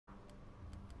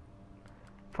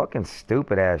Fucking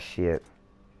stupid ass shit.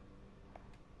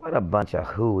 What a bunch of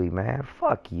hooey, man.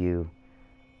 Fuck you.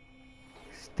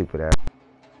 Stupid ass.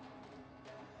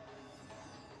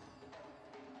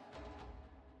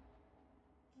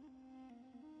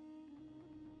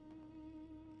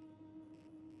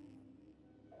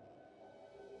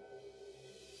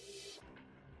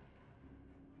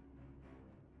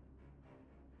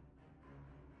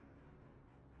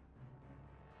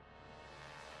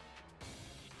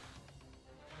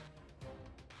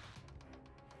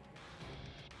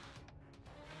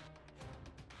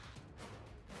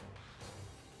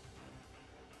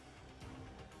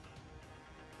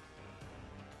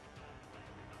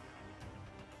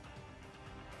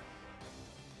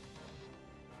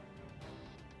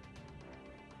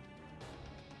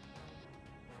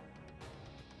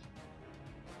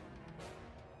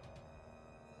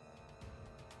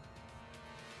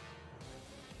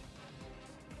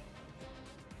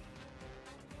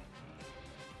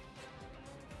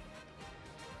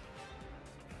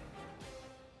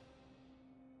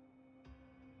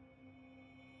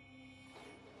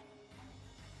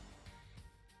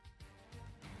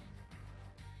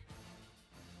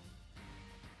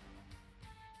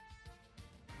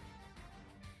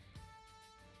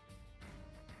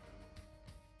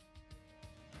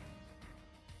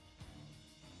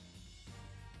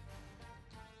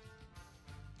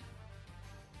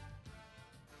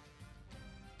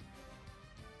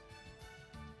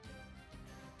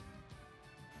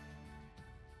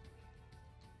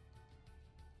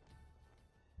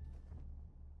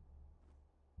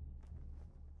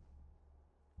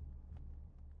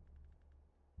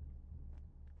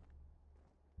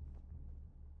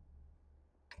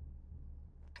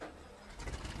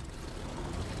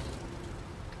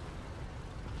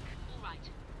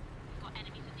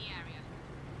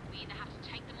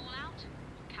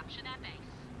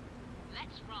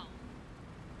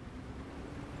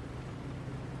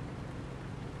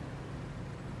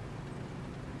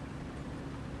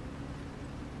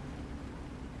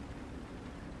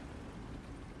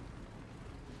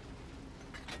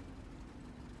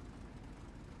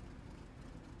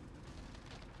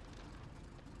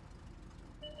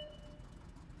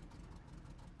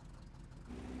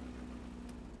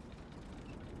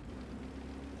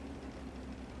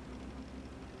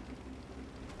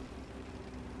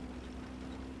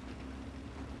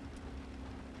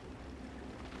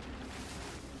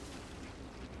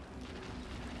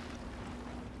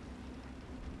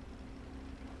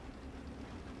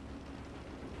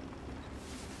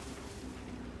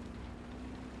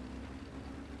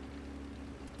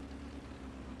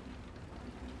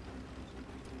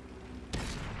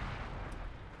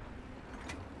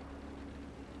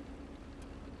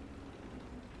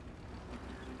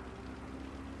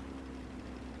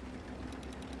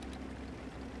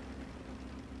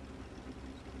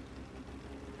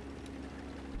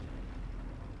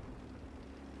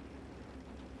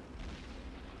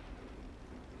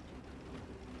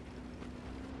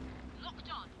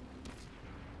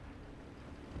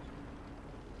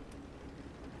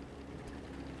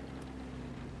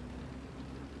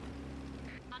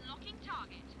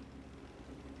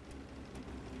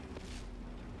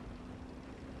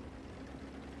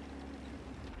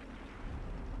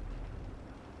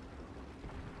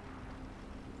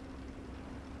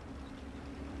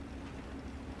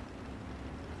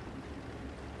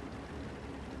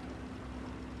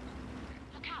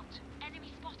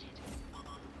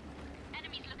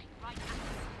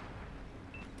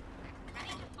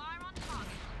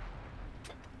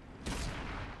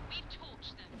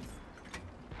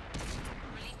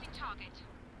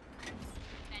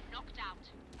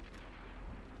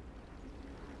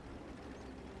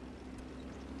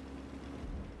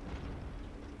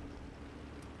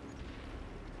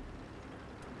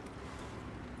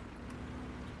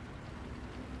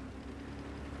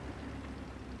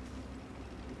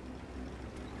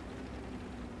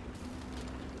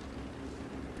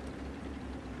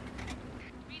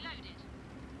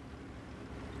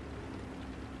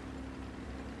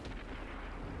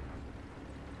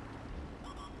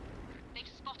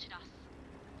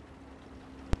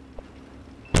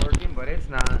 Working, but it's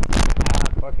not.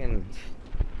 Fucking.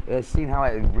 Seen how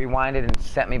it rewinded and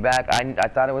set me back? I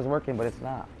thought it was working, but it's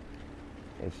not.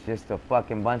 It's just a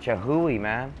fucking bunch of hooey,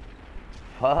 man.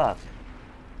 Fuck.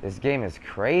 This game is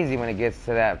crazy when it gets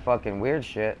to that fucking weird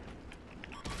shit.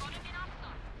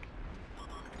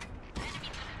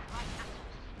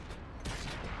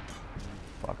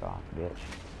 Fuck off, bitch.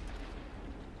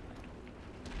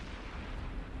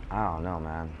 I don't know,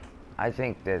 man. I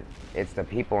think that it's the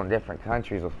people in different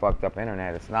countries with fucked up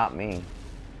internet. It's not me.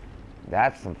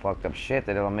 That's some fucked up shit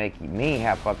that it'll make me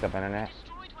have fucked up internet.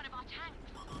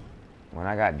 When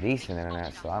I got decent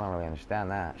internet, so I don't really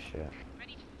understand that shit.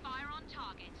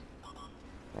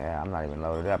 Yeah, I'm not even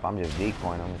loaded up. I'm just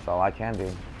decoying them. That's all I can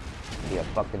do. Be a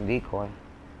fucking decoy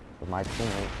with my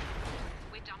teammates.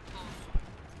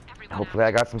 Hopefully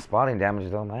I got some spotting damage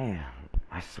though, man.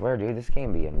 I swear, dude, this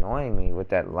game be annoying me with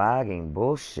that lagging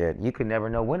bullshit. You could never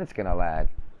know when it's gonna lag.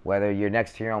 Whether you're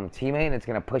next to your own teammate and it's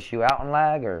gonna push you out and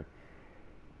lag, or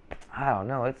I don't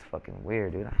know. It's fucking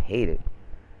weird, dude. I hate it.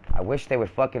 I wish they would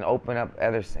fucking open up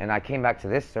others. And I came back to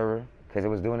this server because it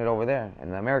was doing it over there in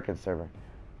the American server.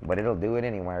 But it'll do it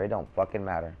anywhere. It don't fucking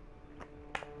matter.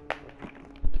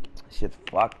 Shit's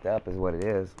fucked up is what it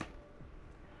is.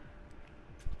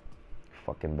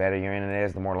 Fucking better your internet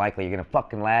is, the more likely you're gonna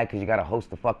fucking lag because you gotta host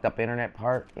the fucked up internet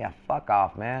part. Yeah, fuck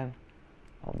off, man.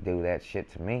 Don't do that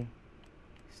shit to me.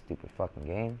 Stupid fucking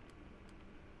game.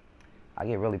 I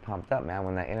get really pumped up, man,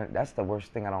 when that internet. That's the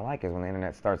worst thing I don't like is when the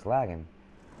internet starts lagging.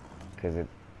 Because it.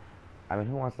 I mean,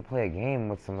 who wants to play a game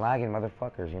with some lagging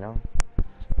motherfuckers, you know?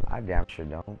 I damn sure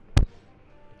don't.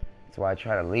 That's why I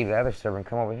try to leave the other server and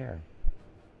come over here.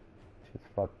 Shit's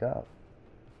fucked up.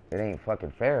 It ain't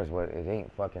fucking fair is what it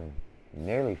ain't fucking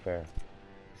nearly fair.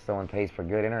 Someone pays for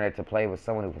good internet to play with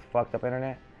someone with fucked up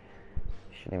internet.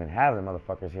 Shouldn't even have the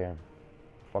motherfuckers here.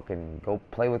 Fucking go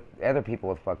play with other people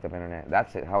with fucked up internet.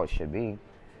 That's it, how it should be.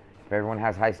 If everyone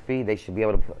has high speed, they should be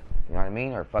able to put, you know what I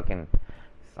mean? Or fucking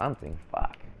something,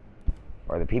 fuck.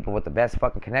 Or the people with the best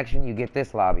fucking connection, you get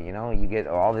this lobby, you know? You get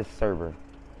all this server.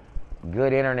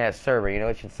 Good internet server, you know?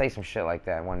 It should say some shit like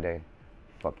that one day.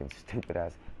 Fucking stupid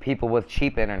ass. People with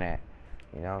cheap internet,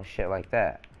 you know? Shit like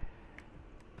that.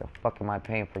 The fuck am I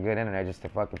paying for good internet just to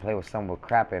fucking play with someone with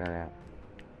crap internet?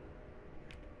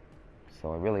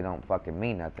 So it really don't fucking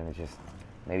mean nothing. It's just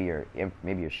maybe your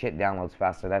shit downloads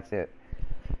faster. That's it.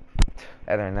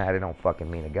 Other than that, it don't fucking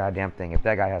mean a goddamn thing. If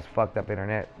that guy has fucked up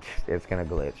internet, it's gonna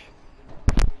glitch.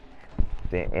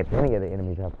 If any of the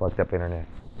enemies have fucked up internet,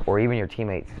 or even your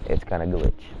teammates, it's gonna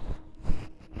glitch.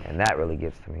 And that really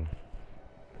gets to me.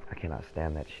 I cannot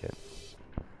stand that shit.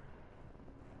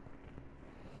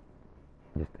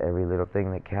 Just every little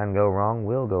thing that can go wrong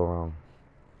will go wrong.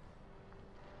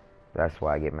 That's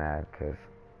why I get mad, because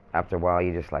after a while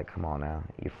you just like, come on now,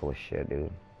 you're full of shit,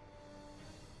 dude.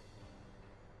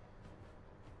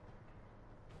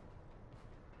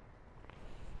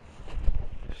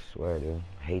 I swear, dude,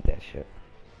 I hate that shit.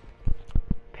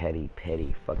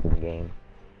 Petty fucking game.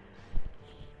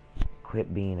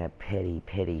 Quit being a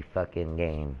petty fucking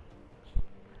game.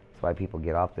 That's why people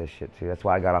get off this shit too. That's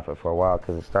why I got off it for a while,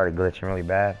 because it started glitching really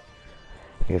bad.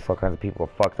 I guess all kinds of people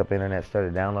with fucked up internet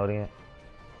started downloading it.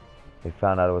 They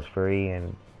found out it was free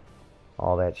and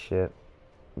all that shit.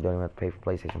 You don't even have to pay for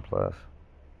PlayStation Plus.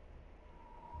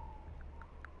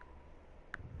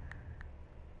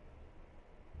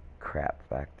 Crap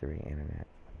factory internet.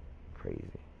 Crazy.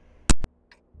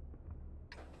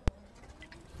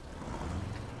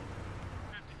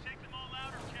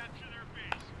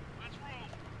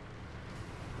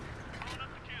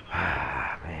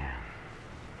 Ah, man.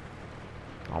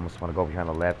 I almost want to go over here on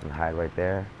the left and hide right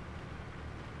there.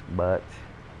 But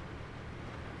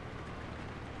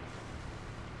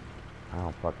I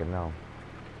don't fucking know.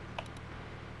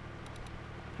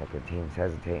 Fucking team's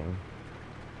hesitating.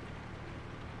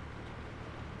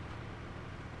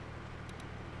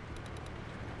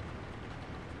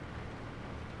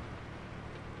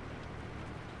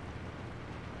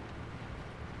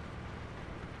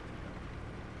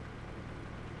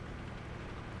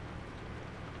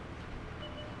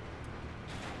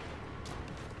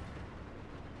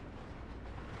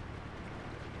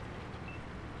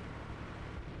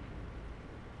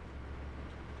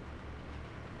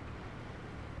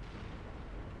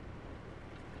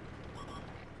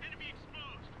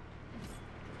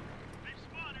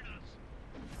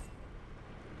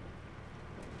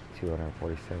 $247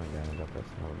 damage up that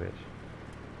son of a bitch.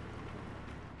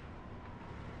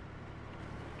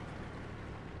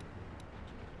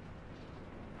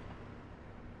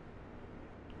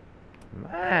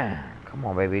 Man, come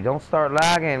on, baby. Don't start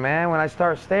lagging, man, when I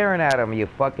start staring at him, you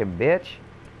fucking bitch.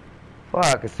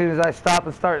 Fuck, as soon as I stop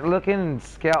and start looking and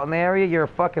scouting the area, you're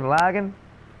fucking lagging.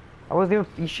 I wasn't even,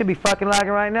 you should be fucking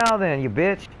lagging right now then, you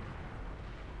bitch.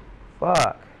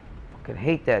 Fuck. Fucking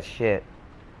hate that shit.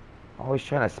 Always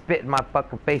trying to spit in my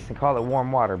fucking face and call it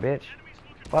warm water, bitch.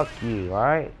 Fuck you,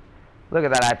 alright? Look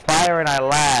at that, I fire and I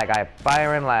lag. I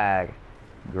fire and lag.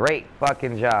 Great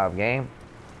fucking job, game.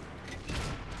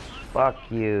 Fuck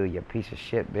you, you piece of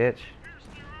shit, bitch.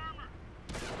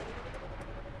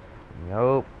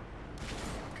 Nope.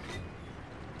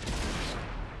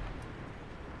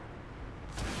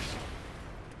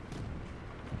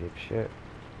 Dipshit.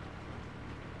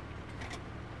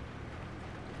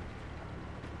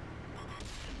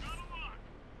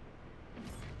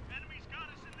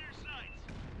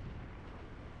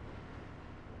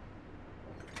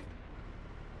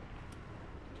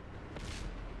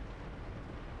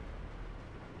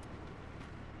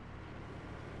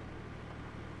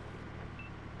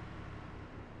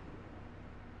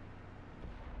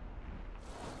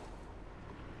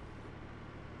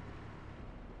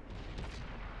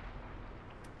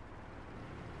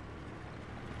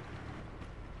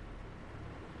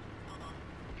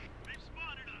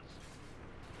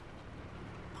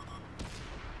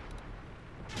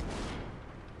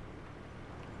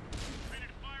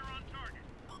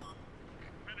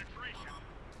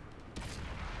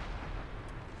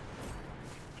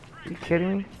 Are you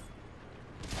kidding me?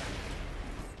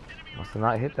 Must have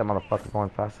not hit that motherfucker going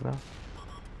fast enough.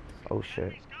 Oh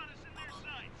shit.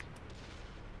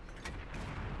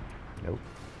 Nope.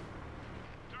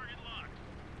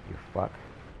 You fuck.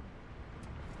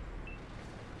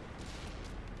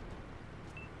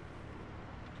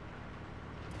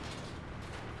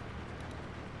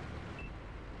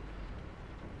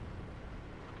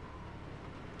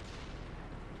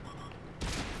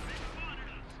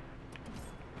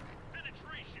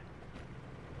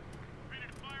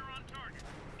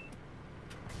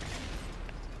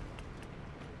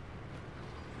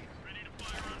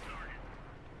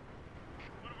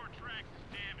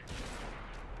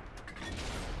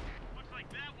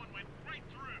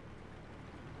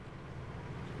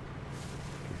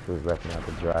 Who's left me out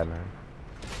to dry, man?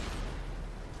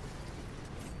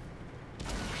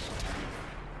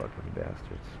 Fucking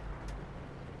bastards.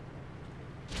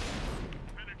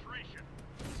 Penetration.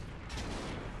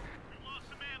 We lost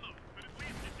some ammo, but at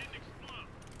least it didn't explode.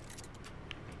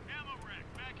 Ammo rack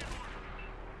back in order.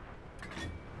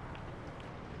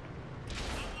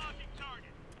 Unlocking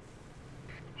target.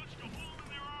 Punched a hole in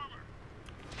their armor.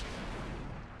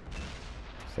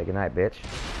 Say goodnight, bitch.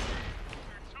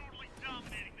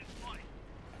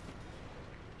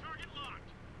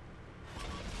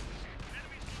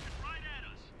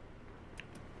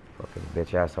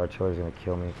 Bitch ass artillery's gonna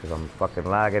kill me because I'm fucking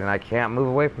lagging and I can't move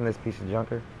away from this piece of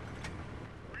junker.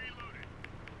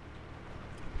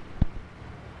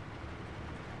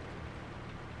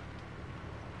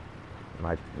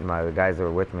 The guys that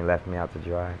were with me left me out to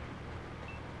dry.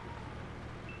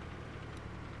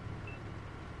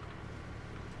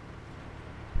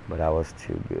 But I was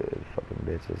too good, fucking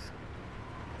bitches.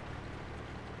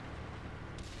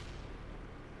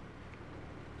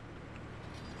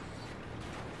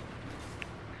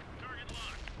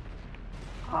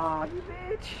 Aw, you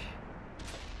bitch.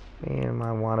 Me and my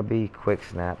wannabe quick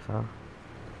snaps, huh?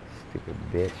 Stupid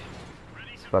bitch.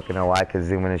 Just fucking know why I could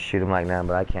zoom in and shoot him like that,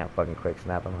 but I can't fucking quick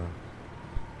snap him,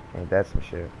 huh? Ain't that some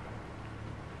shit?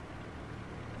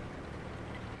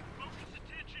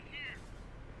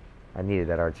 I needed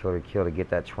that artillery kill to get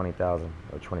that 20,000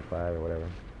 or 25 or whatever.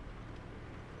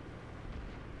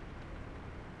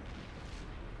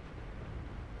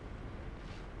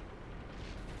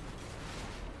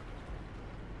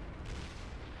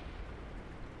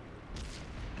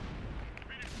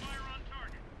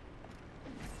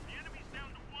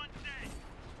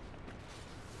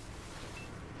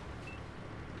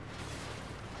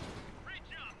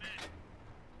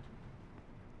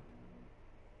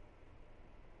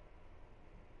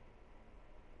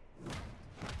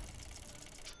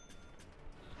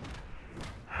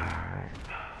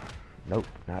 Nope,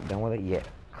 not done with it yet.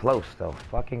 Close though,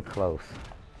 fucking close.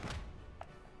 I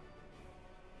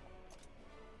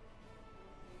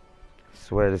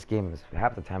swear this game is,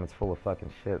 half the time it's full of fucking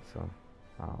shit, so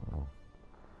I don't know.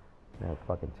 Never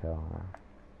fucking tell, huh?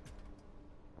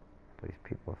 These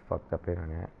people are fucked up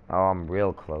internet. Oh, I'm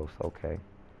real close, okay.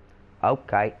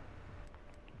 Okay.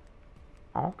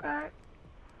 Okay.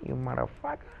 You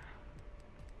motherfucker.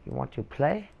 You want to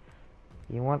play?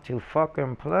 You want to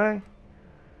fucking play?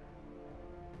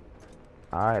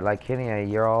 Alright, like Kenny,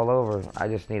 you're all over. I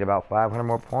just need about 500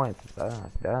 more points. It's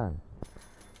done.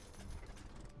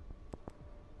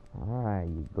 Alright,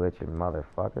 you glitching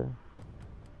motherfucker.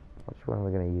 Which one are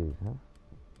we gonna use, huh?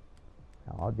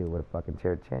 Now, I'll do it with a fucking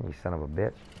tier 10, you son of a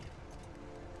bitch.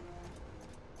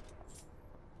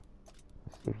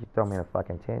 Let's see if you throw me in a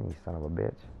fucking 10, you son of a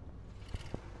bitch.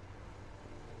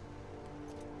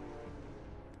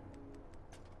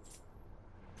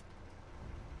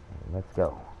 Let's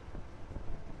go.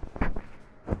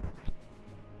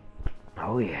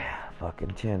 Oh yeah,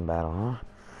 fucking 10 battle, huh?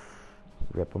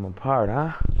 Rip them apart,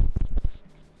 huh?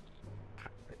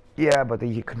 Yeah, but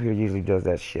the computer usually does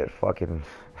that shit. Fucking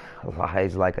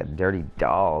lies like a dirty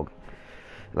dog.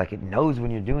 Like it knows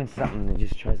when you're doing something and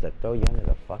just tries to throw you under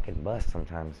the fucking bus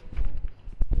sometimes.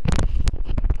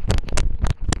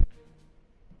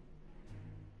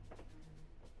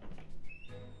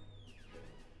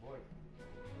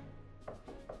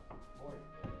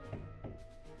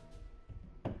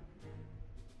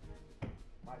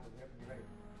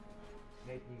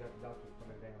 Nathan, you got the doctors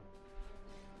coming down.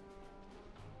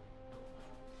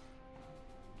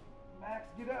 Max,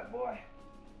 get up, boy.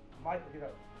 Michael, get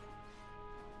up.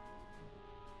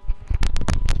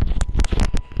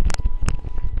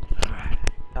 Alright.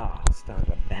 Oh, start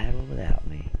a battle without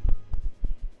me.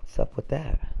 What's up with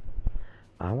that?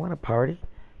 I want to party.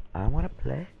 I want to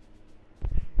play.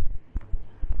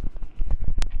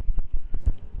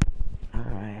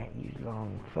 Alright, you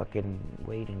long fucking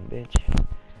waiting bitch.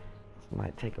 This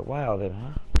might take a while then,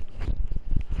 huh?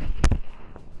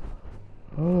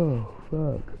 Oh,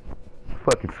 fuck.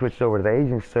 Fucking switched over to the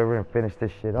Asian server and finished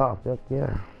this shit off. Fuck yeah.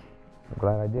 I'm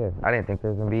glad I did. I didn't think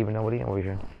there was gonna be even nobody over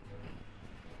here.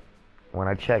 When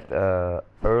I checked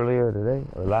earlier today,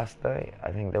 or last day,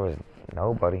 I think there was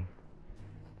nobody.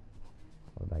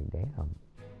 I was like, damn.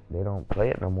 They don't play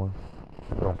it no more.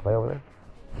 They don't play over there.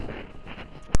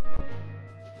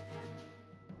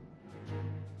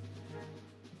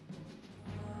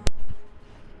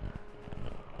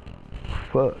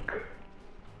 Fuck.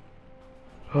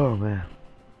 Oh man.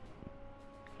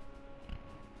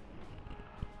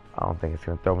 I don't think it's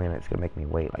gonna throw me in. It's gonna make me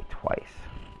wait like twice.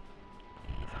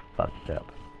 It's fucked up.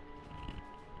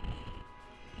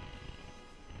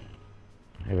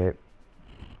 Hey babe.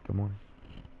 Good morning.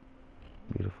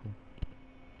 Beautiful.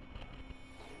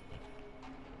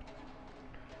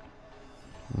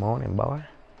 Morning, boy.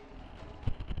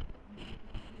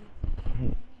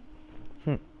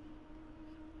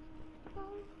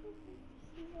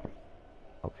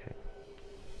 Okay.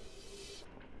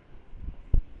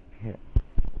 Here.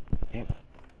 Here.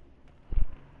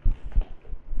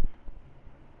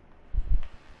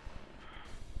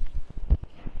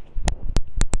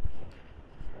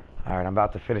 Alright, I'm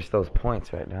about to finish those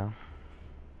points right now.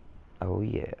 Oh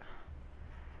yeah.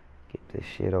 Get this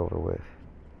shit over with.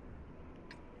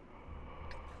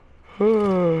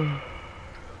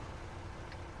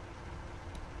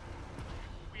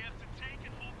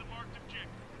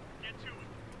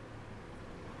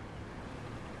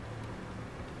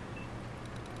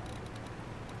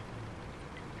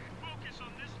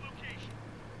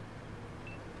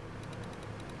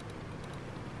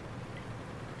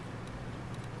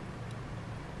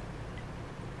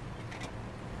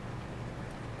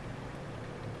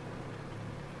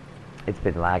 It's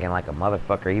been lagging like a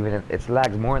motherfucker. Even it's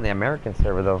lags more in the American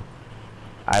server though.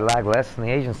 I lag less in the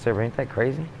Asian server. Ain't that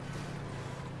crazy?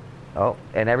 Oh,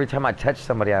 and every time I touch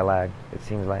somebody, I lag. It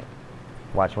seems like.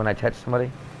 Watch when I touch somebody.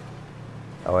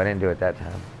 Oh, I didn't do it that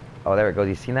time. Oh, there it goes.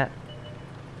 You seen that?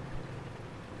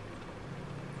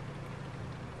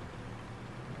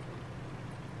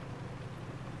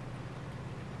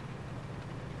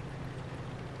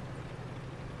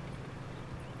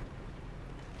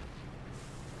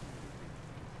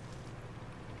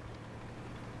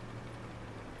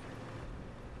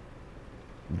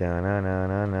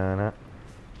 Da-na-na-na-na-na.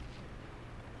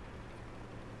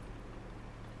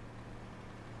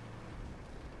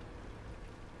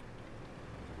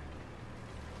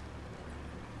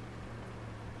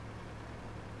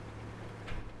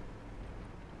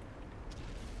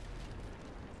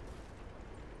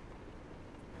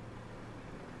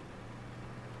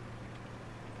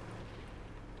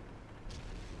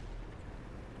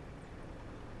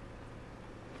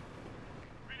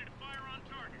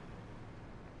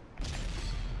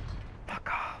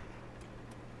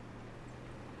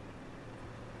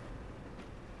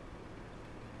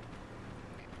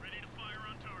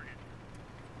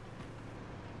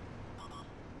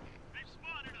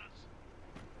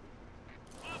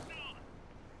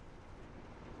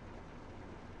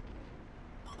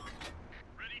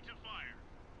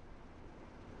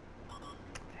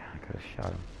 Shot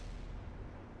him.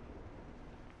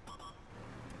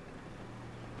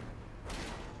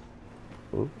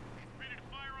 Ooh.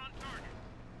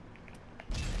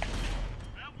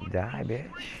 Die, bitch.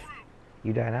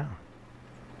 You die now.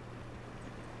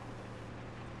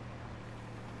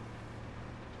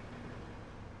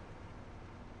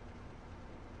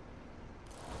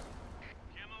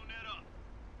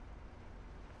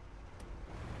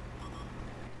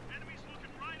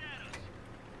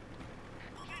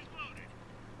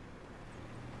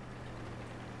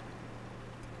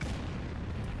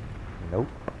 Nope.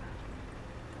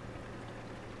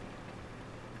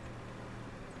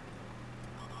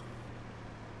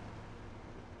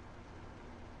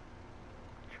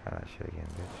 Try that shit again,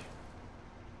 bitch.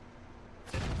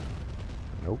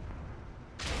 Nope.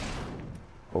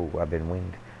 Oh, I've been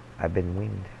winged. I've been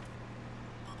winged.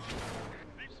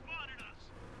 They've spotted us.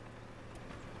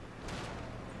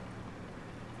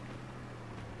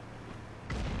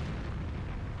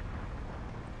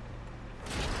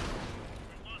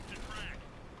 We lost the track.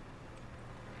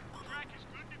 Track is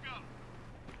good to go.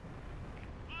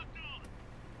 Locked on.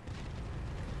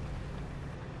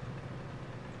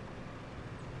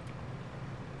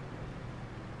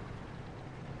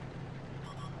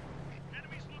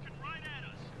 Enemies looking right at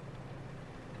us.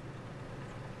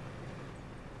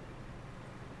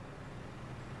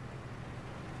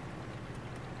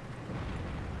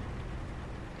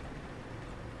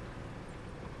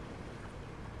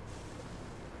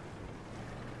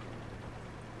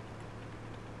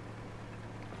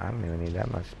 I don't even need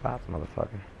that much spots,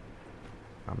 motherfucker.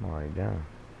 I'm already done.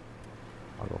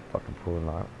 I'll go fucking pull it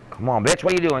out. Come on, bitch,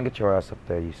 what you doing? Get your ass up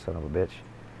there, you son of a bitch.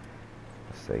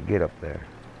 I say, get up there.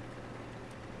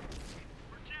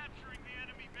 We're capturing the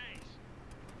enemy base.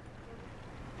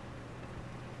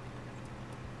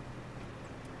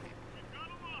 We've got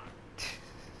a lock.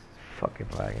 Fucking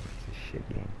lagging. It's a shit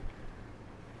game.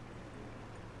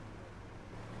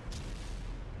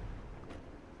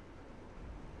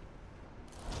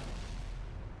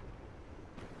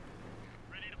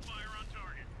 Ready to fire on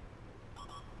target.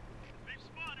 They've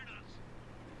spotted us.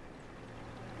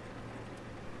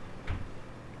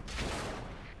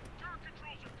 Turret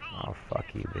controls are gone. Oh, fuck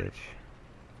you, bitch.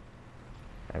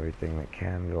 Everything that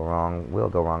can go wrong will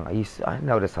go wrong. I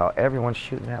notice how everyone's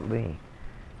shooting at me.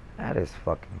 That is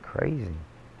fucking crazy.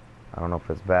 I don't know if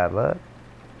it's bad luck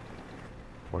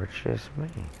or it's just me.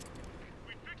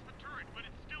 We fixed the turret, but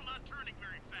it's still not turning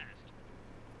very fast.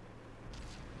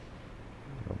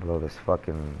 I'll blow this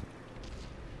fucking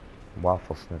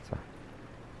waffle schnitzel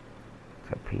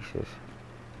to pieces.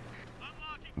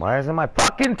 Unlocking. Why isn't my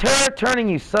fucking turret turning,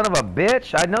 you son of a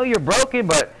bitch? I know you're broken,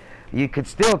 but you could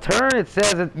still turn. It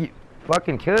says that you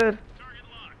fucking could. Target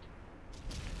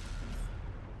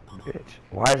locked. Bitch.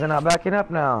 Why is it not backing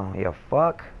up now? You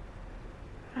fuck.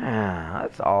 Ah,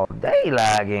 that's all day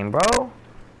lagging, bro.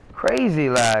 Crazy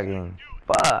lagging.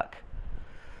 Fuck.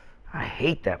 I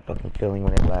hate that fucking feeling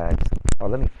when it lags. Oh,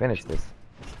 let me finish this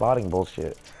spotting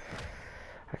bullshit.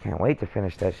 I can't wait to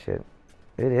finish that shit.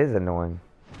 It is annoying.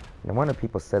 No wonder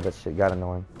people said that shit got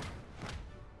annoying.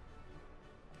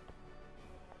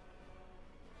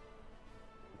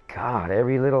 God,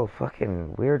 every little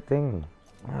fucking weird thing.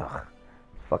 Ugh.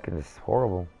 Fucking is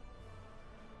horrible.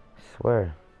 I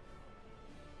swear.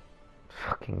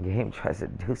 Fucking game tries to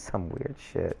do some weird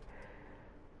shit.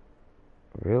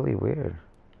 Really weird.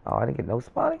 Oh, I didn't get no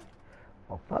spotting?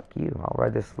 Oh, fuck you. I'll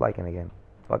ride this liking again.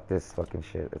 Fuck this fucking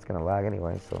shit. It's gonna lag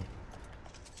anyway, so.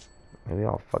 Maybe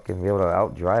I'll fucking be able to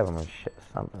outdrive him or shit.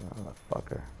 Something.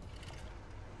 Motherfucker.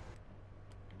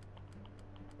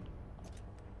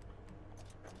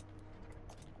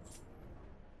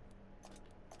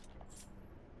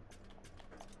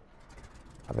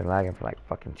 I've been lagging for like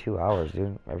fucking 2 hours,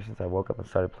 dude. Ever since I woke up and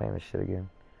started playing this shit again.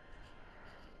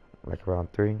 Like around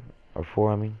 3 or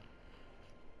 4, I mean.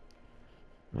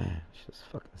 Man, it's just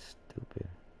fucking stupid.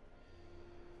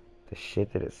 The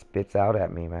shit that it spits out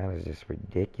at me, man, is just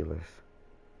ridiculous.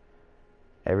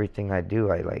 Everything I do,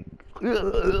 I like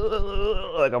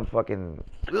I'm fucking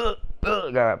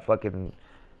got fucking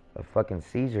a fucking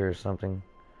seizure or something.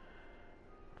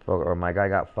 Or my guy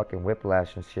got fucking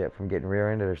whiplash and shit from getting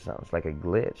rear-ended or something. It's like a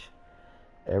glitch.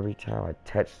 Every time I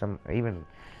touch some, even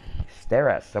stare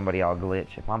at somebody, I'll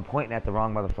glitch. If I'm pointing at the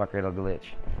wrong motherfucker, it'll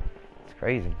glitch. It's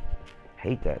crazy.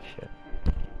 Hate that shit.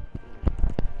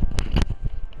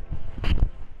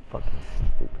 Fucking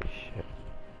stupid shit.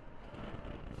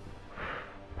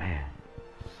 Man, I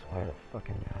swear to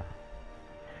fucking God.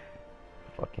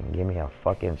 Fucking give me a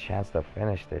fucking chance to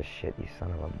finish this shit, you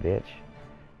son of a bitch.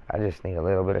 I just need a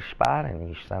little bit of spotting,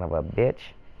 you son of a bitch.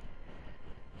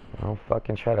 Don't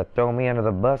fucking try to throw me under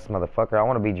the bus, motherfucker. I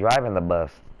want to be driving the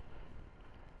bus.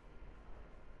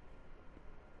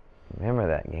 Remember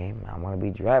that game? I want to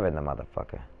be driving the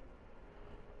motherfucker.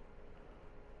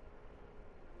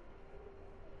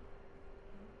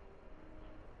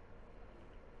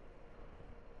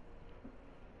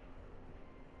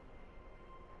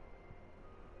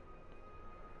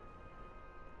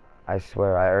 I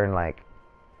swear I earned like,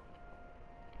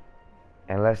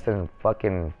 in less than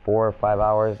fucking 4 or 5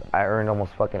 hours, I earned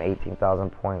almost fucking 18,000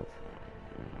 points.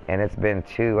 And it's been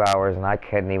 2 hours and I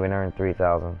couldn't even earn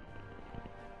 3,000.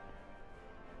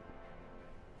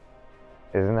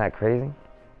 Isn't that crazy?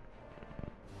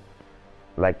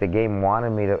 like the game wanted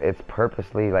me to, it's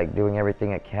purposely like doing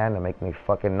everything it can to make me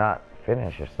fucking not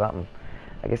finish or something.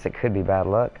 I guess it could be bad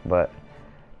luck, but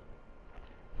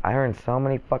I earned so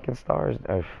many fucking stars,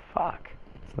 or fuck,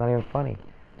 it's not even funny.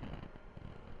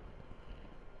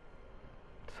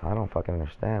 So I don't fucking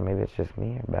understand. Maybe it's just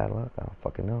me or bad luck, I don't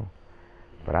fucking know.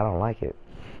 But I don't like it.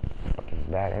 Fucking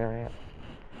bad internet.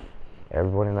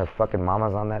 Everyone and their fucking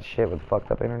mamas on that shit with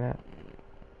fucked up internet.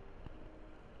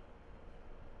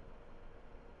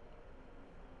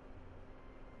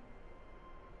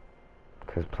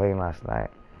 Because playing last night,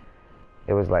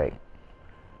 it was like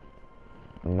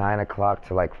 9 o'clock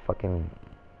to like fucking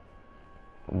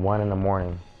 1 in the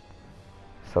morning.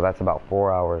 So that's about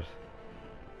 4 hours.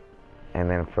 And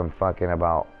then from fucking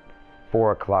about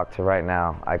 4 o'clock to right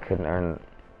now, I couldn't earn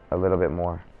a little bit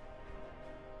more.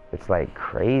 It's like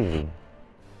crazy.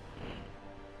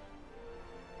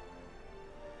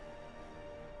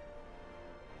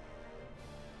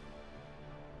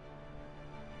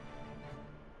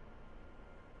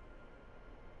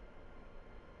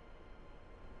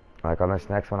 Like on this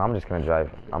next one, I'm just gonna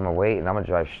drive. I'm gonna wait and I'm gonna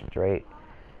drive straight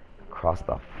across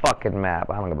the fucking map.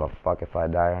 I don't give a fuck if I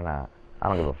die or not. I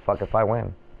don't give a fuck if I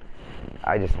win.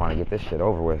 I just want to get this shit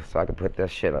over with so I can put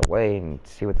this shit away and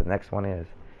see what the next one is.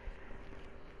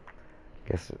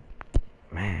 Guess,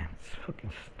 man, it's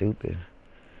fucking stupid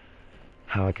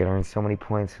how I could earn so many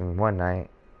points in one night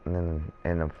and then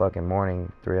in the fucking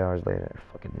morning, 3 hours later,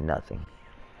 fucking nothing.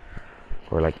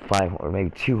 Or like 5 or maybe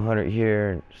 200 here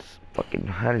and just fucking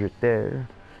 100 there.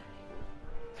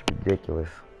 It's ridiculous.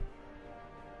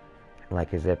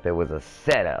 Like as if it was a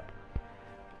setup.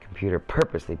 Computer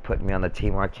purposely put me on the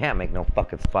team where I can't make no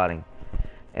fucking spotting.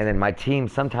 And then my team,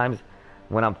 sometimes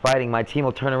when I'm fighting, my team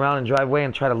will turn around and drive away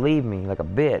and try to leave me like a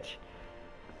bitch.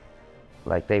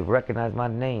 Like they recognize my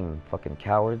name, fucking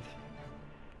cowards.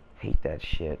 Hate that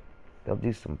shit. They'll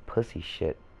do some pussy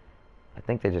shit. I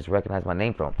think they just recognize my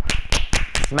name from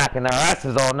smacking their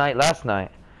asses all night last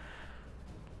night.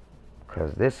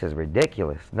 Cause this is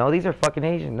ridiculous. No, these are fucking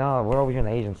Asian. No, we're over here in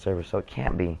the Asian server, so it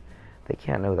can't be. They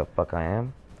can't know who the fuck I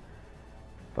am.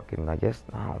 Fucking, I guess,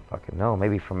 I don't fucking know.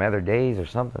 Maybe from other days or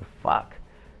something. Fuck.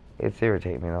 It's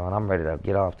irritating me though, and I'm ready to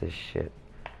get off this shit.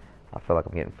 I feel like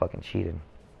I'm getting fucking cheated.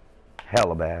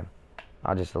 Hella bad.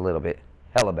 Not just a little bit.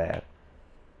 Hella bad.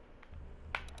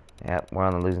 Yep, we're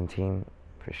on the losing team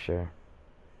for sure.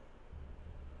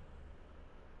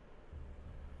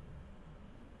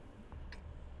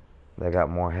 They got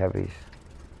more heavies.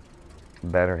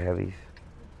 Better heavies.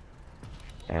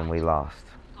 And we lost.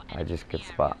 I just could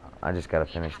spot. I just gotta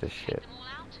finish this shit.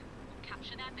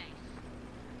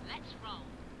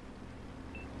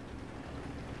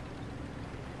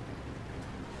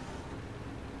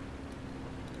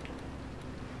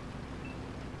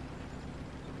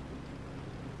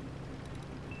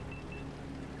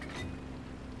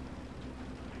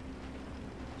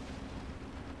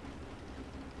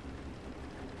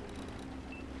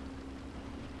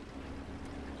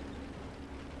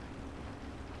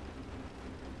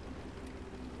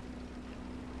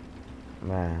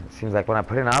 Man, it seems like when I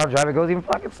put in auto drive, it goes even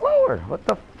fucking slower. What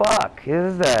the fuck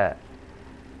is that?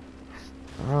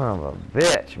 Son of a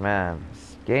bitch, man.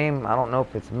 This game, I don't know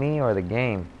if it's me or the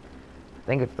game. I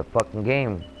think it's the fucking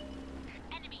game.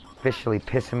 Officially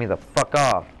pissing me the fuck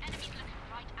off.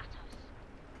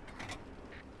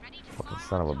 Fucking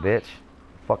son of a bitch.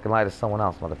 Fucking lie to someone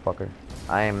else, motherfucker.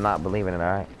 I am not believing it,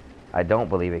 alright? I don't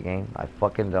believe it, game. I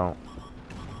fucking don't.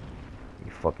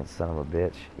 You fucking son of a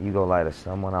bitch. You go lie to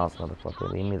someone else,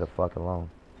 motherfucker. Leave me the fuck alone.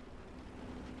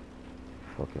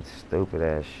 Fucking stupid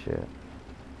ass shit.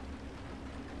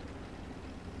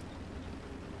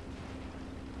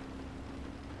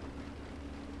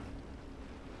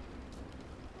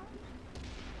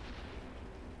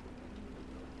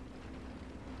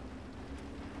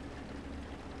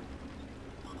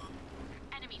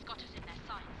 Enemies got us in their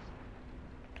sights.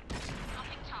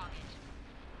 Nothing target.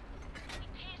 We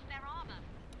pierced their armor.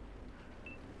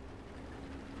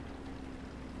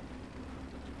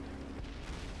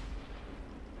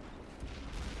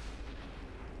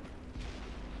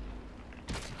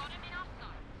 Got him in our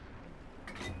sights.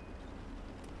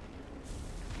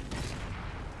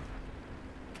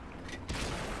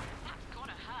 That's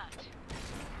gotta hurt.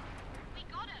 We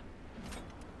got him.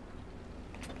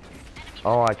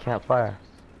 Oh, I can't fire.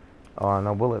 Oh,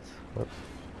 no bullets. Whoops.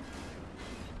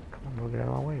 Come on, bro, get out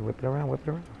of my way. Whip it around, whip it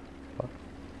around. Fuck.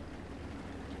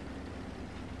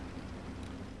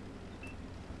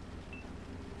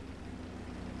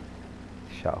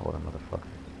 Shot holder, motherfucker.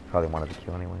 Probably wanted to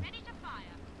kill anyway. Ready to fire.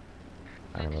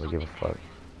 I didn't really give a fuck.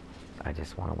 I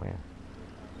just want to win.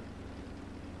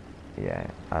 Yeah,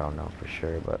 I don't know for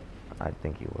sure, but I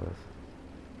think he was.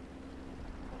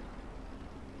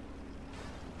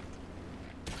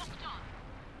 Locked on.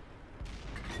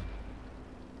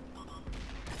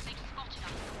 They've spotted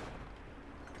us.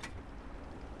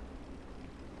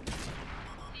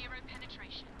 Zero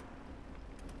penetration.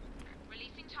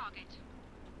 Releasing target.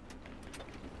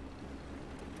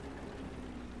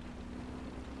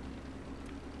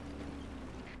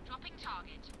 Dropping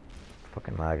target.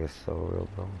 Fucking lag is so real,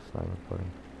 bro. It's not even funny.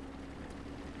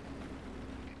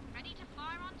 Ready to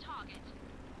fire on target.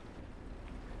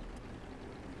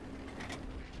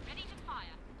 Ready to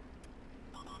fire.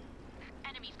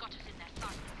 Enemy's got us in their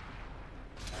sights.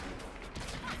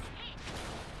 Hit.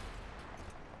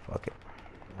 Fuck it.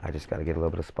 I just gotta get a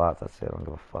little bit of spots. That's it. I don't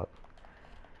give a fuck.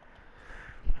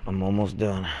 I'm almost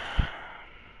done.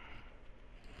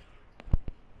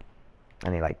 I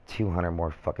need like 200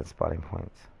 more fucking spotting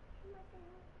points.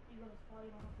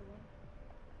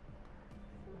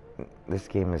 This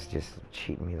game is just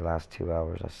cheating me the last 2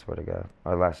 hours, I swear to God.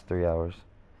 Or last 3 hours.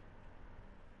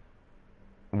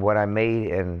 What I made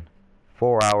in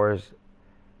 4 hours,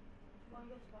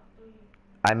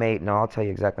 no, I'll tell you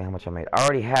exactly how much I made. I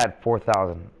already had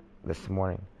 4,000 this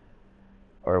morning.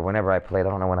 Or whenever I played, I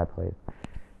don't know when I played.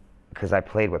 Because I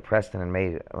played with Preston and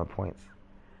made points.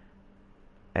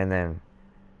 And then,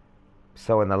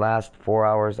 so in the last 4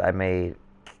 hours, I made,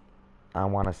 I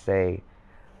want to say,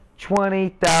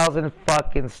 20,000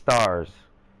 fucking stars.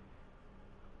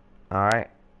 Alright?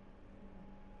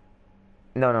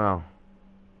 No.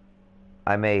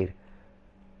 I made,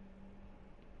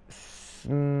 I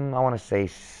want to say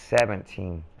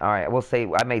 17. Alright, we'll say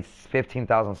I made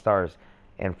 15,000 stars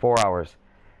in 4 hours.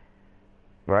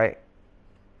 Right?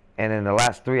 And in the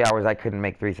last 3 hours, I couldn't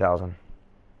make 3,000.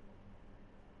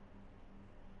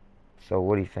 So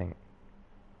what do you think?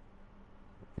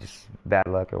 Just bad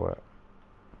luck or what?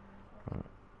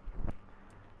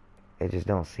 It just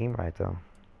don't seem right though.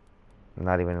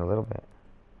 Not even a little bit.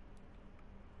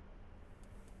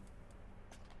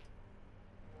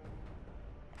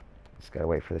 Just gotta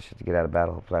wait for this shit to get out of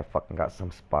battle. Hopefully I fucking got some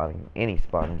spotting. Any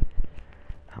spotting.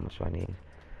 How much do I need?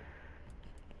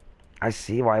 I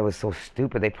see why it was so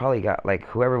stupid. They probably got, like,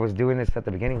 whoever was doing this at the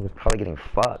beginning was probably getting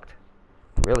fucked.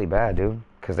 Really bad, dude.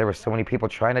 Because there were so many people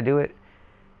trying to do it.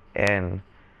 And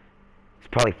it's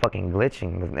probably fucking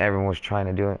glitching because everyone was trying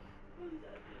to do it.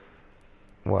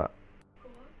 What?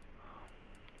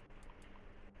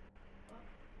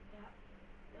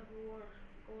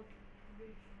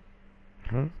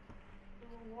 Hmm?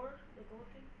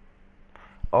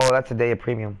 Oh, that's a day of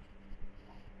premium.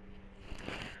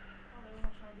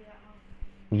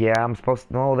 Yeah, I'm supposed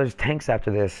to. No, there's tanks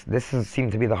after this.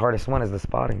 Seemed to be the hardest one, is the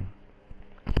spotting.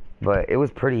 But it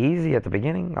was pretty easy at the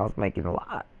beginning. I was making a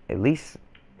lot. At least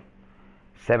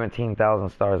 17,000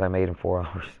 stars I made in 4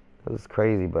 hours. It was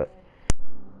crazy, but.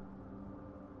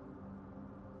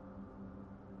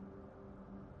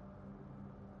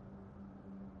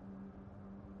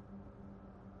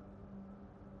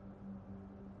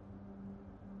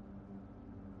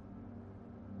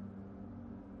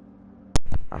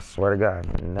 I swear to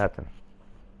God, nothing.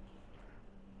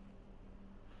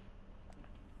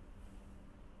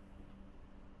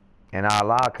 And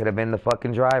Allah could have been the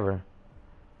fucking driver.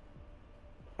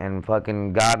 And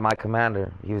fucking God, my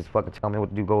commander. He was fucking telling me what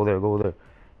to do. Go there, go there.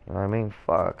 You know what I mean?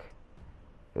 Fuck.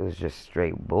 It was just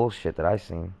straight bullshit that I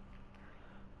seen.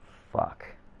 Fuck.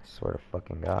 I swear to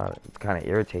fucking God. It's kind of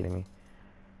irritating me.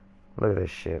 Look at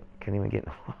this shit. Can't even get...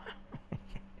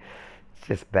 It's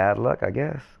just bad luck, I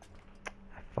guess.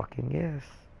 I fucking guess.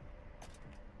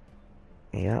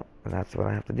 Yep, and that's what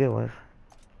I have to deal with.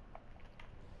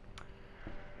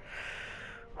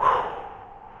 Oh,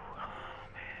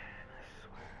 man, I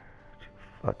swear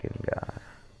to fucking God.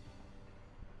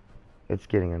 It's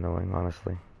getting annoying,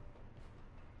 honestly.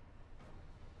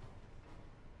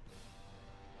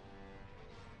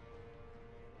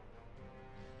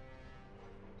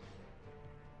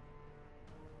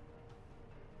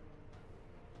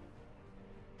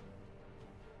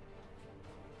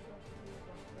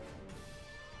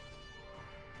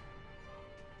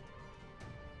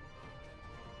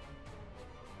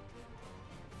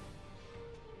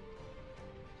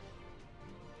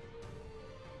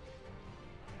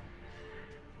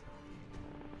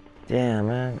 Damn,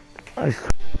 man.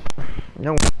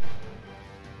 No.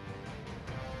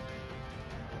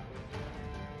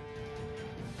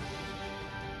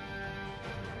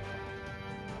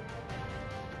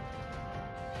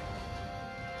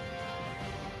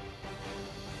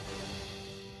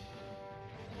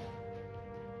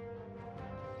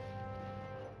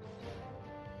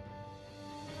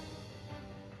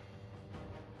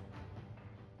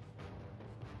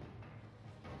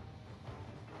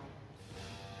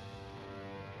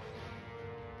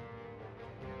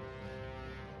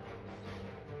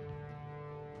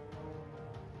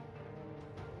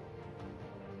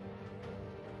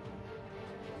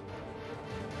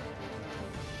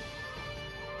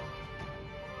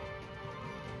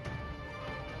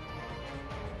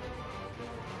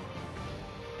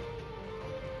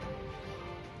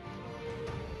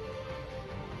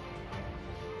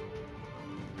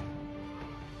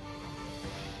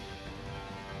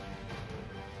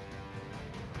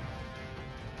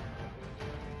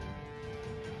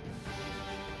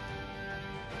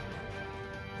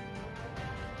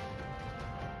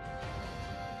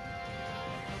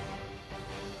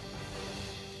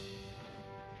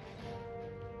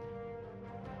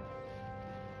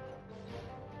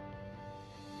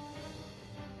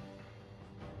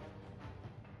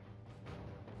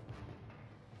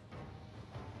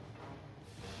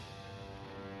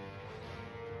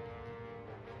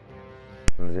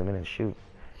 and zoom in and shoot.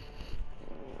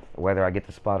 Whether I get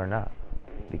the spot or not.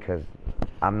 Because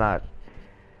I'm not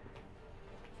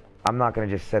gonna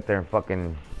just sit there and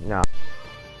fucking, no.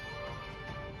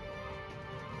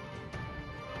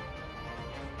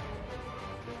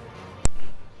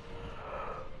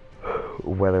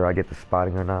 Whether I get the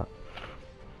spotting or not.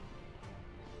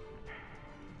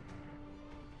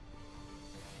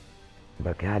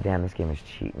 But goddamn, this game is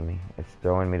cheating me. It's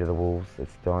throwing me to the wolves.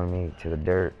 It's throwing me to the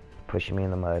dirt, pushing me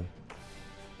in the mud.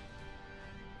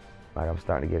 Like, I'm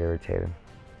starting to get irritated.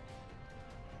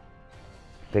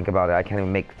 Think about it. I can't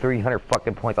even make 300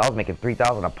 fucking points. I was making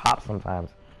 3,000 a pop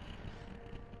sometimes.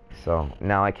 So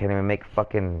now I can't even make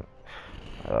fucking.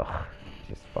 Ugh,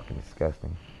 it's just fucking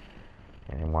disgusting.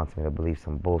 And it wants me to believe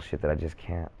some bullshit that I just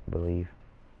can't believe.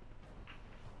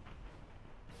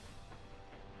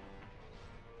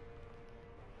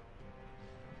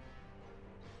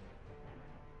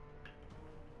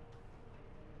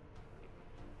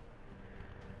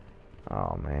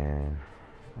 Oh man,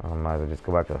 I might as well just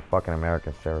go back to the fucking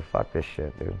American server. Fuck this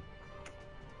shit, dude.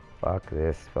 Fuck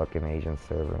this fucking Asian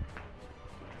server.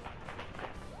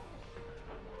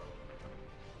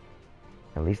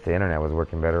 At least the internet was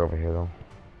working better over here though.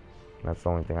 That's the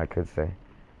only thing I could say.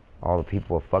 All the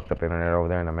people have fucked up internet over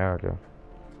there in America.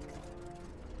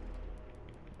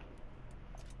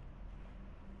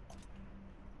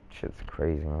 Shit's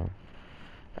crazy, man.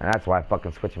 And that's why I'm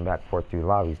fucking switching back forth through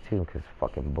lobbies too, because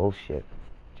fucking bullshit.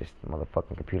 Just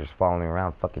motherfucking computers following me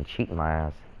around, fucking cheating my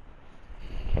ass.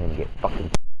 Can't even get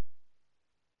fucking.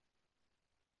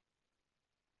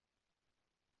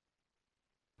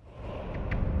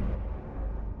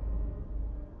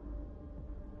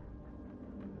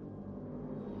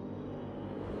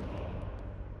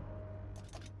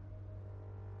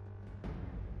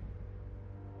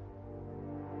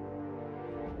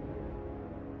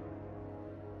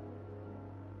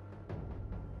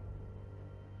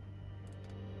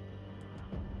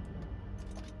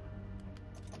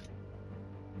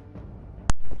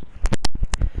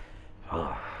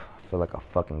 I feel like a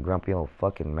fucking grumpy old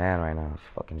fucking man right now.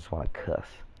 I just want to cuss.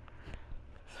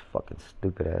 This fucking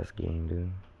stupid ass game, dude.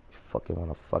 You fucking want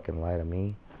to fucking lie to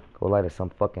me? Go lie to some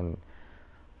fucking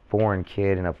foreign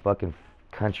kid in a fucking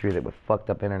country that with fucked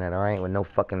up internet, alright? With no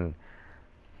fucking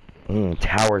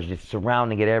towers just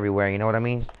surrounding it everywhere, you know what I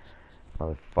mean?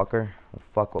 Motherfucker. Don't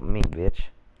fuck with me, bitch.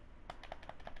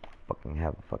 Fucking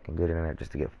have a fucking good internet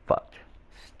just to get fucked.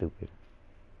 Stupid.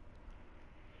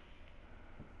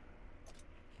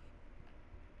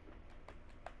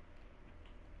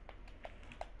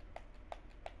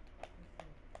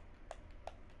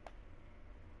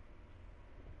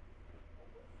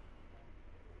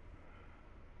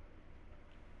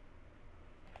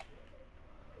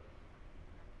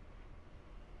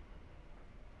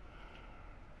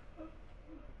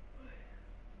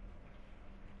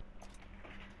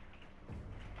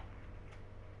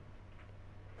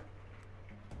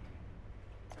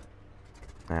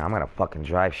 Man, I'm gonna fucking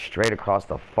drive straight across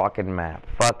the fucking map.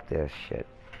 Fuck this shit.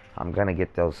 I'm gonna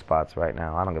get those spots right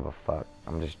now. I don't give a fuck.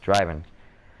 I'm just driving.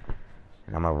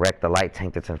 And I'm gonna wreck the light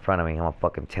tank that's in front of me. I'm gonna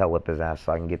fucking tail whip his ass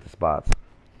so I can get the spots.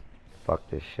 Fuck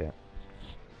this shit.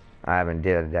 I haven't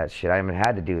did that shit. I haven't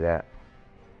had to do that.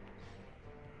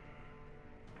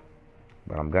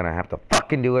 But I'm gonna have to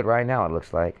fucking do it right now, it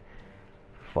looks like.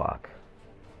 Fuck.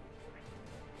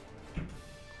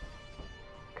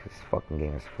 This fucking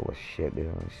game is full of shit,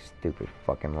 dude. Stupid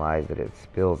fucking lies that it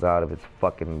spills out of its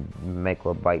fucking make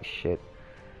or bite shit.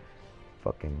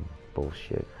 Fucking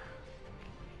bullshit.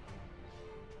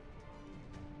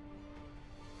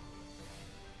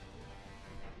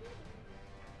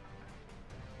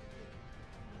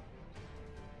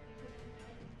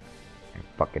 There's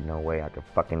fucking no way I could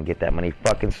fucking get that many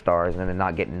fucking stars and then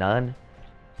not get none.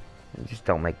 It just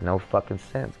don't make no fucking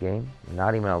sense, game.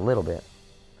 Not even a little bit.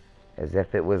 As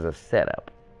if it was a setup.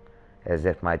 As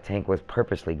if my tank was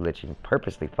purposely glitching,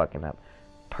 purposely fucking up,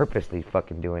 purposely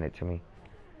fucking doing it to me.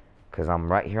 Because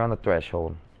I'm right here on the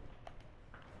threshold.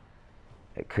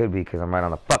 It could be because I'm right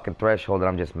on the fucking threshold and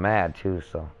I'm just mad too,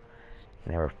 so.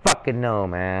 You never fucking know,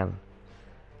 man.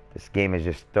 This game is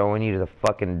just throwing you to the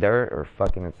fucking dirt or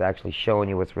fucking it's actually showing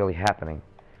you what's really happening.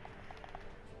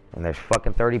 And there's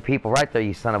fucking 30 people right there,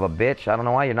 you son of a bitch. I don't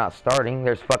know why you're not starting.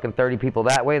 There's fucking 30 people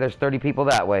that way, there's 30 people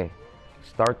that way.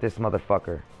 Start this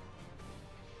motherfucker.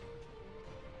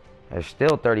 There's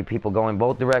still 30 people going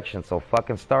both directions, so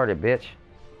fucking start it, bitch.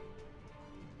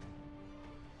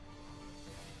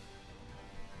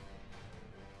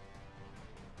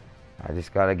 I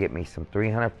just gotta get me some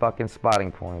 300 fucking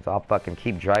spotting points. I'll fucking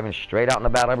keep driving straight out in the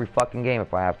battle every fucking game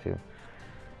if I have to.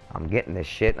 I'm getting this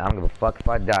shit. I don't give a fuck if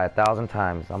I die 1,000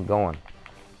 times. I'm going.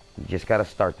 You just gotta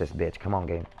start this bitch. Come on,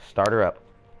 game. Start her up.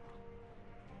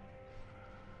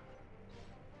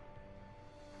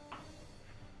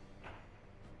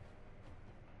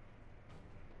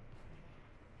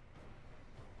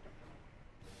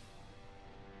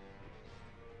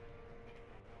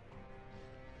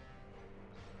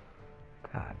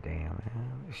 God damn, man.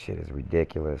 This shit is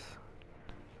ridiculous.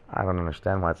 I don't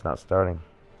understand why it's not starting.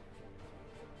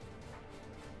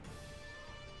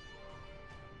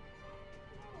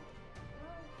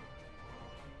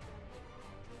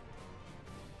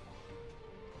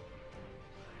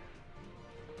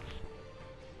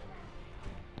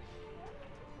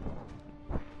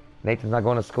 Nathan's not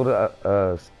going to school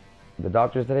to the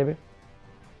doctors today, babe?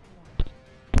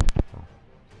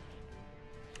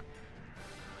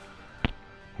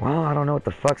 Well, I don't know what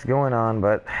the fuck's going on,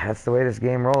 but that's the way this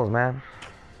game rolls, man.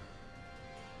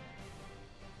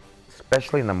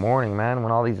 Especially in the morning, man,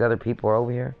 when all these other people are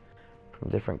over here from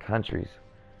different countries.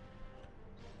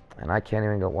 And I can't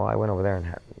even go, well, I went over there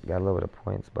and got a little bit of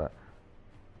points, but...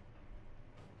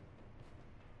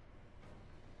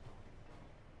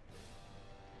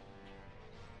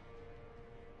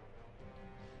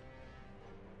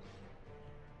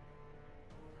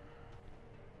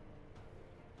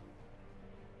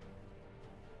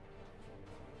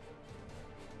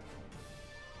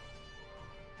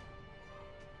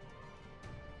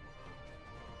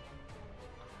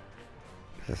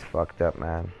 This is fucked up,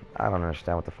 man. I don't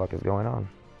understand what the fuck is going on.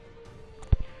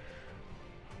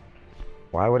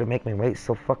 Why would it make me wait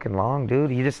so fucking long,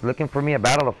 dude? You just looking for me a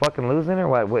battle of fucking losing or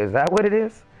what? Is that what it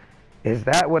is? Is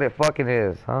that what it fucking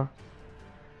is, huh?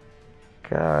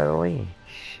 Golly.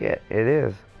 Shit, it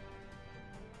is.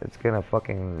 It's gonna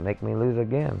fucking make me lose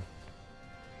again.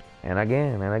 And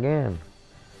again, and again.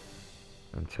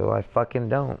 Until I fucking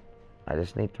don't. I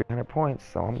just need 300 points,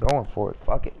 so I'm going for it.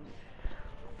 Fuck it.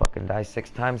 Fucking die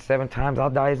 6 times, 7 times. I'll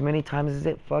die as many times as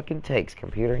it fucking takes,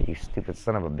 computer. You stupid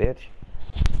son of a bitch.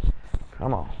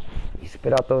 Come on. You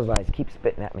spit out those lies. Keep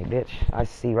spitting at me, bitch. I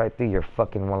see right through your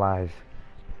fucking lies.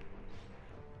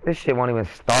 This shit won't even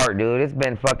start, dude. It's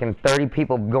been fucking 30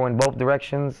 people going both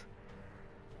directions.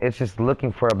 It's just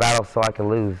looking for a battle so I can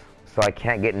lose. So I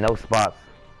can't get no spots.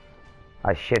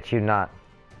 I shit you not.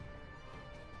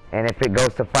 And if it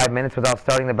goes to 5 minutes without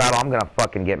starting the battle, I'm gonna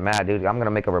fucking get mad, dude. I'm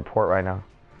gonna make a report right now.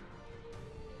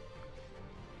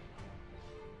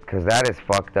 Cause that is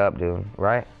fucked up, dude,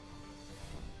 right?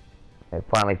 It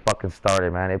finally fucking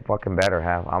started, man. It fucking better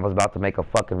have. I was about to make a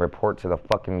fucking report to the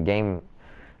fucking game.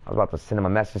 I was about to send him a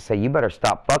message, say, you better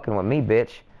stop fucking with me,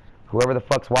 bitch. Whoever the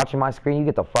fuck's watching my screen, you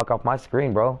get the fuck off my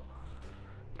screen, bro.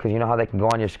 Cause you know how they can go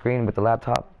on your screen with the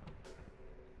laptop?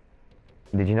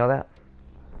 Did you know that?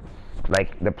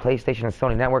 Like, the PlayStation and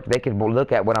Sony Network, they can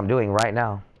look at what I'm doing right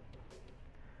now.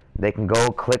 They can go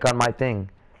click on my thing.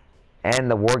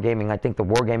 And the wargaming, I think the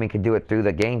wargaming could do it through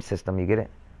the game system, you get it?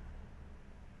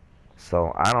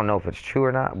 So, I don't know if it's true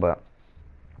or not, but...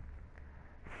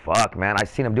 Fuck, man. I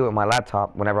seen him do it with my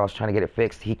laptop whenever I was trying to get it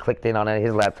fixed. He clicked in on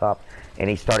his laptop, and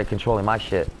he started controlling my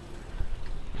shit.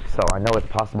 So, I know it's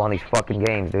possible on these fucking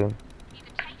games, dude.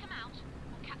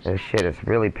 This shit is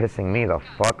really pissing me the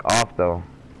fuck off, though.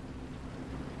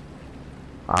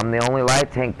 I'm the only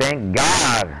light tank, thank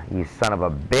God, you son of a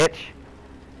bitch.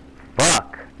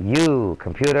 Fuck you,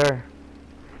 computer.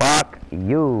 Fuck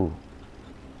you.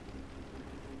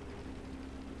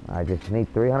 I just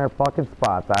need 300 fucking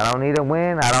spots. I don't need a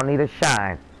win. I don't need a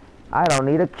shine. I don't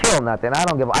need to kill nothing. I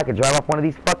don't give a... I could drive off one of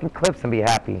these fucking cliffs and be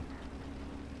happy.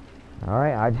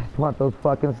 Alright, I just want those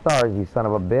fucking stars, you son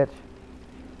of a bitch.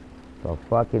 So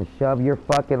fucking shove your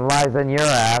fucking lies in your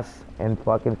ass and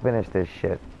fucking finish this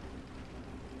shit.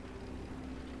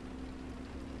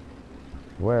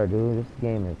 I swear, dude, this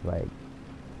game is like...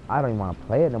 I don't even want to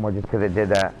play it no more just because it did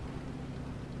that.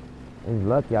 He's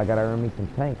lucky I gotta earn me some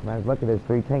tanks, man. He's lucky there's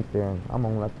 3 tanks there.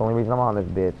 That's the only reason I'm on this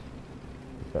bitch.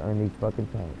 Just to earn these fucking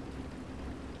tanks.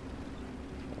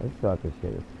 This fucking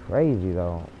shit is crazy,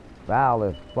 though. Foul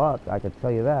as fuck, I can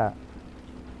tell you that.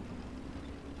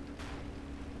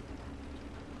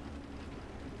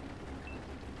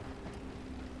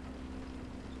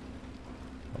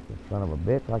 Fucking son of a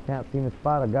bitch. I can't seem to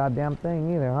spot a goddamn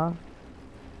thing either, huh?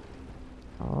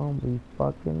 I'll be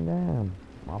fucking damn.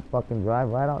 I'll fucking drive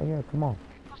right out here. Come on.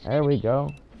 There we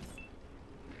go.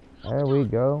 There we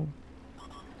go.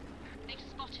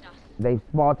 They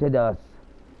spotted us.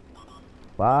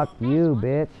 Fuck you,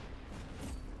 bitch.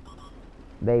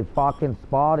 They fucking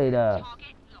spotted us.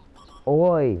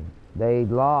 Oi. They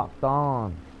locked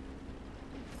on.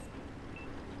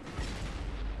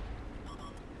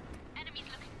 Enemies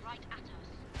looking right at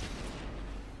us.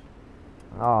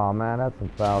 Oh man, that's some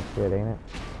foul shit, ain't it?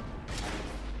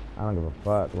 I don't give a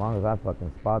fuck. As long as I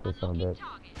fucking spot this son of a bitch.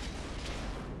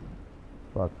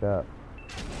 Fucked up.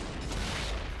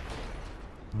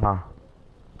 Huh.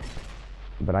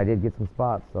 But I did get some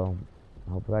spots, so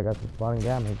hopefully I got some spotting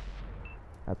damage.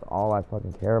 That's all I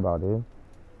fucking care about, dude.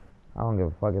 I don't give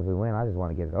a fuck if we win. I just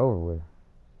want to get it over with.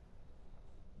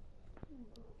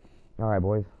 Alright,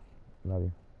 boys. Love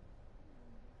you.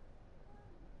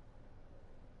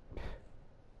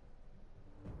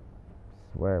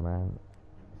 Swear, man.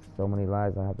 So many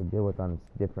lies I have to deal with on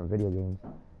different video games.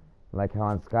 Like how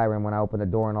on Skyrim when I opened the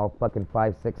door and all fucking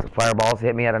 5, 6 fireballs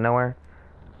hit me out of nowhere.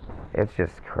 It's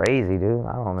just crazy, dude.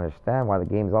 I don't understand why the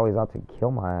game's always out to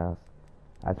kill my ass.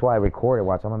 That's why I recorded.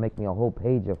 Watch, I'm gonna make me a whole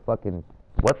page of fucking...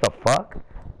 What the fuck?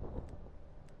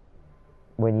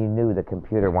 When you knew the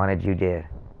computer wanted you dead.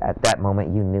 At that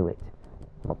moment, you knew it.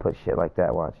 I'm gonna put shit like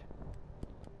that, watch.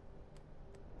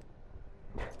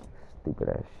 Stupid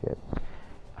ass shit.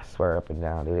 I swear up and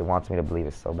down, dude. It wants me to believe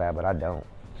it so bad, but I don't.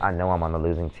 I know I'm on the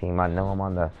losing team. I know I'm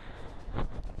on the...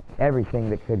 Everything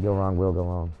that could go wrong will go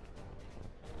wrong.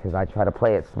 Because I try to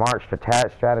play it smart,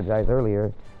 strategize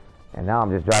earlier, and now I'm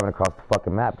just driving across the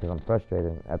fucking map because I'm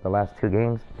frustrated. At the last 2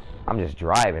 games, I'm just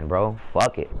driving, bro.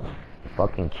 Fuck it.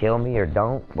 Fucking kill me or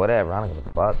don't. Whatever. I don't give a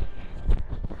fuck.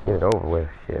 Get it over with.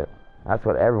 Shit. That's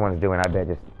what everyone's doing, I bet.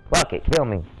 Just fuck it. Kill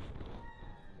me.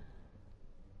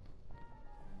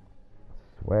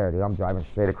 Swear, dude. I'm driving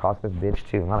straight across this bitch,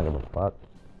 too. I don't give a fuck.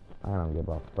 I don't give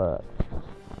a fuck.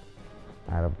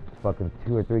 Out of fucking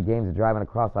 2 or 3 games of driving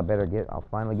across, I'll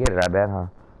finally get it, I bet, huh?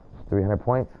 300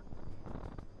 points.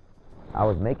 I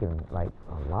was making, like,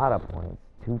 a lot of points.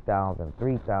 2,000,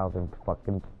 3,000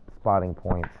 fucking spotting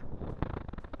points.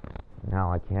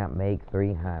 Now I can't make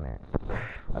 300.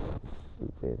 That's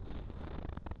stupid.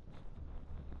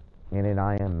 And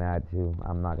I am mad, too.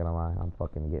 I'm not gonna lie. I'm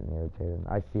fucking getting irritated.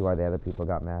 I see why the other people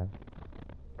got mad.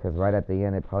 Because right at the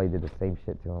end, it probably did the same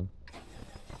shit to them.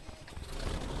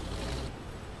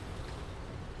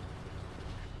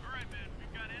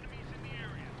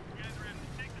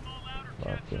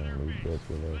 Fucking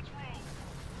ridiculous.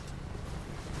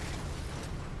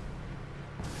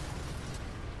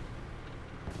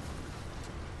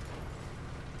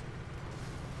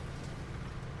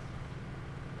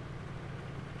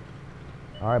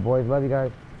 Alright, boys. Love you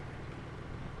guys.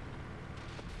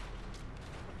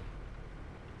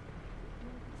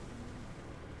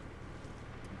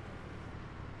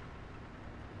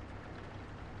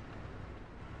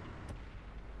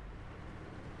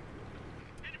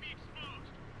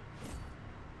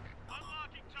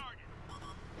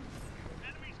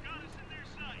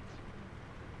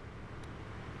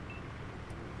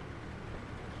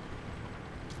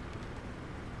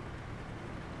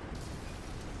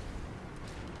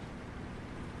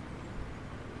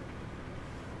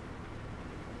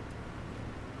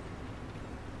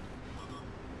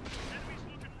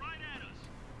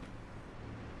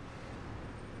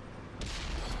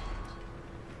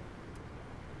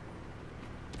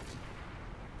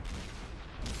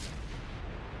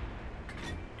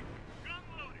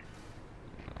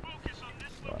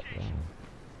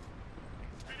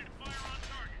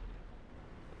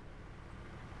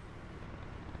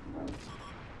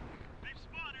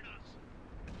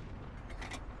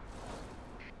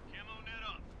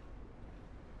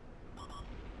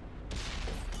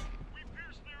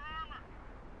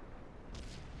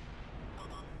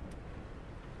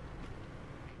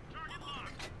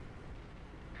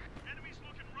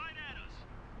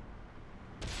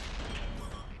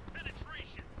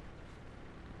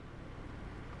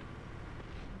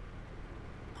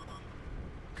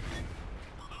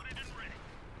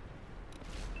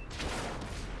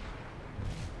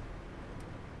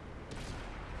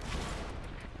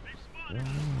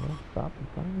 Stop in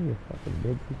front of me, you fucking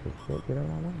big piece of shit. Get out of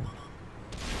my way.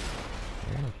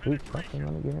 I wanna shoot fucking,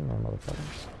 let me get in there,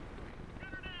 motherfucker.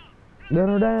 Gun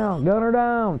her down! Gun her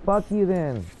down! Fuck you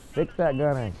then. Fix that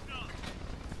gunner.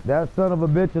 That son of a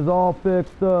bitch is all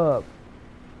fixed up.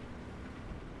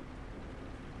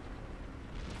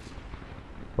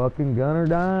 Fucking gun her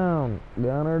down.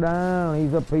 Gun her down.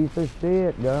 He's a piece of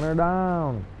shit. Gun her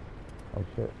down. Oh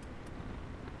shit.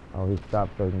 Oh, he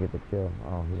stopped so he can get the kill.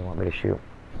 Oh, he didn't want me to shoot.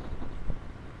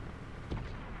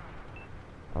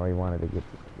 Oh, he wanted to get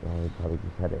the... Oh, he probably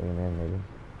just had to aim in, maybe.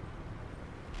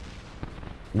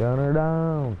 Gun her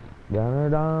down. Gun her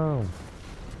down.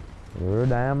 You're a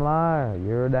damn liar.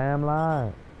 You're a damn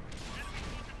liar.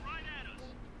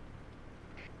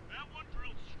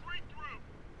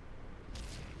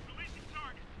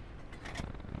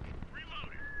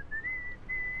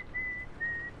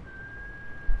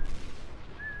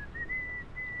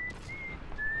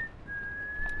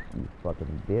 You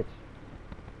fucking bitch.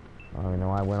 I don't even know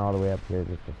why I went all the way up here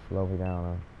just to slow me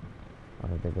down. I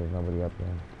don't think there's nobody up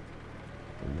there.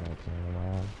 You know, turn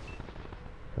around.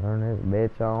 Turn this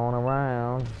bitch on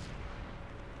around.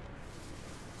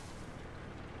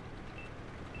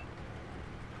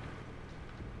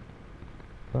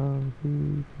 From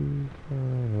sea to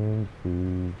shining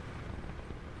sea,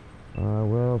 I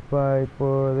will fight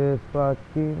for this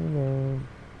fucking game.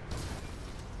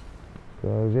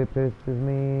 'Cause it pisses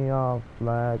me off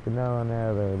like no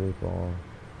never before.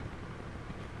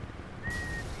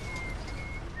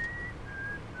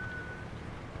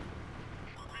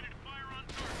 Ready to fire on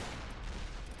target.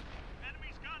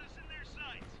 Enemies got us in their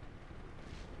sights.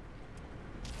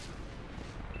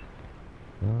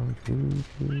 From sea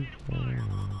to Ready to fire. shining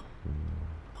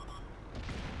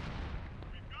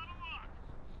We've got a lock.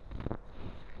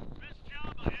 Best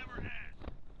job I ever had.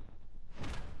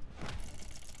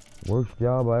 sea. Worst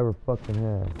job I ever fucking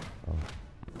had. Oh.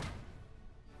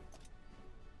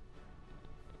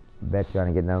 Bet you I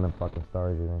didn't get none of them fucking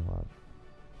stars you didn't watch.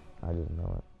 I didn't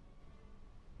know it.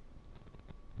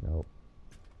 Nope.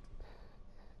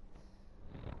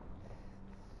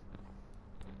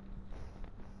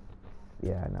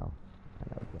 Yeah, I know.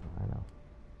 I know.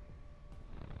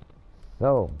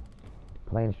 So,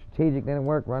 playing strategic didn't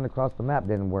work. Run across the map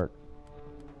didn't work.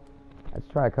 Let's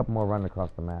try a couple more run across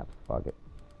the map. Fuck it.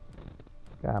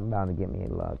 God, I'm bound to get me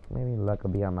luck. Maybe luck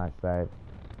will be on my side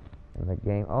in the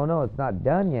game. Oh no, it's not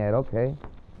done yet. Okay.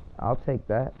 I'll take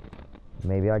that.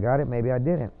 Maybe I got it, maybe I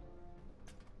didn't.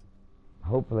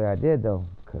 Hopefully I did though.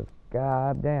 Because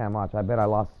god damn, watch. I bet I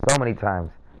lost so many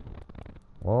times.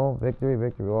 Well,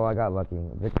 victory. Oh, I got lucky.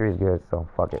 Victory's good, so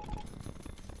fuck it.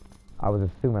 I was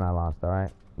assuming I lost,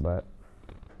 alright? But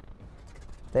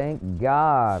thank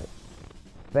God.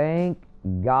 Thank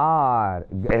God.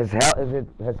 Has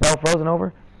hell frozen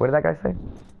over? What did that guy say?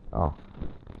 Oh.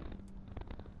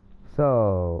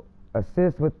 So,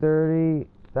 assist with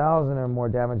 30,000 or more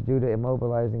damage due to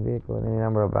immobilizing vehicle in any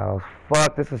number of battles.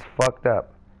 Fuck, this is fucked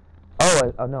up.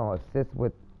 Oh, no, assist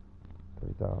with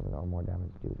 30,000 or more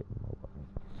damage due to immobilizing.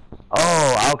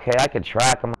 Oh, okay, I can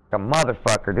track him like a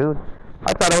motherfucker, dude.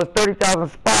 I thought it was 30,000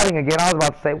 spotting again. I was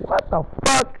about to say, what the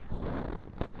fuck?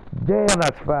 Damn,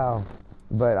 that's foul.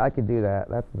 But I could do that.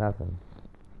 That's nothing.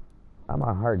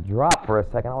 My heart dropped for a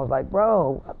second. I was like,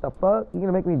 bro, what the fuck? You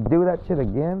gonna make me do that shit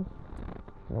again?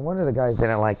 No wonder the guys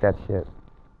didn't like that shit.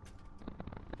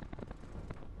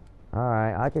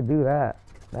 Alright, I could do that.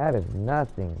 That is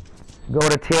nothing. Go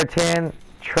to tier 10,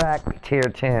 track tier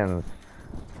 10s.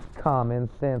 Common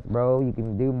sense, bro. You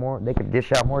can do more. They could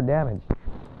dish out more damage.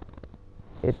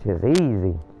 It is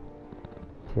easy.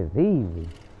 It is easy.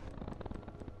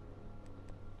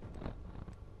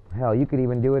 Hell, you could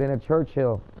even do it in a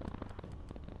Churchill.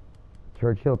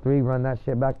 Churchill 3, run that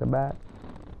shit back to back.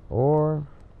 Or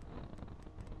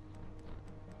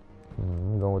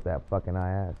I'm going with that fucking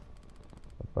IS.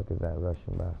 The fuck is that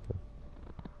Russian bastard?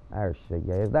 There she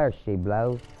is. There she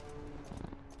blows.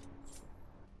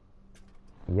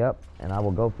 Yep, and I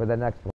will go for the next one.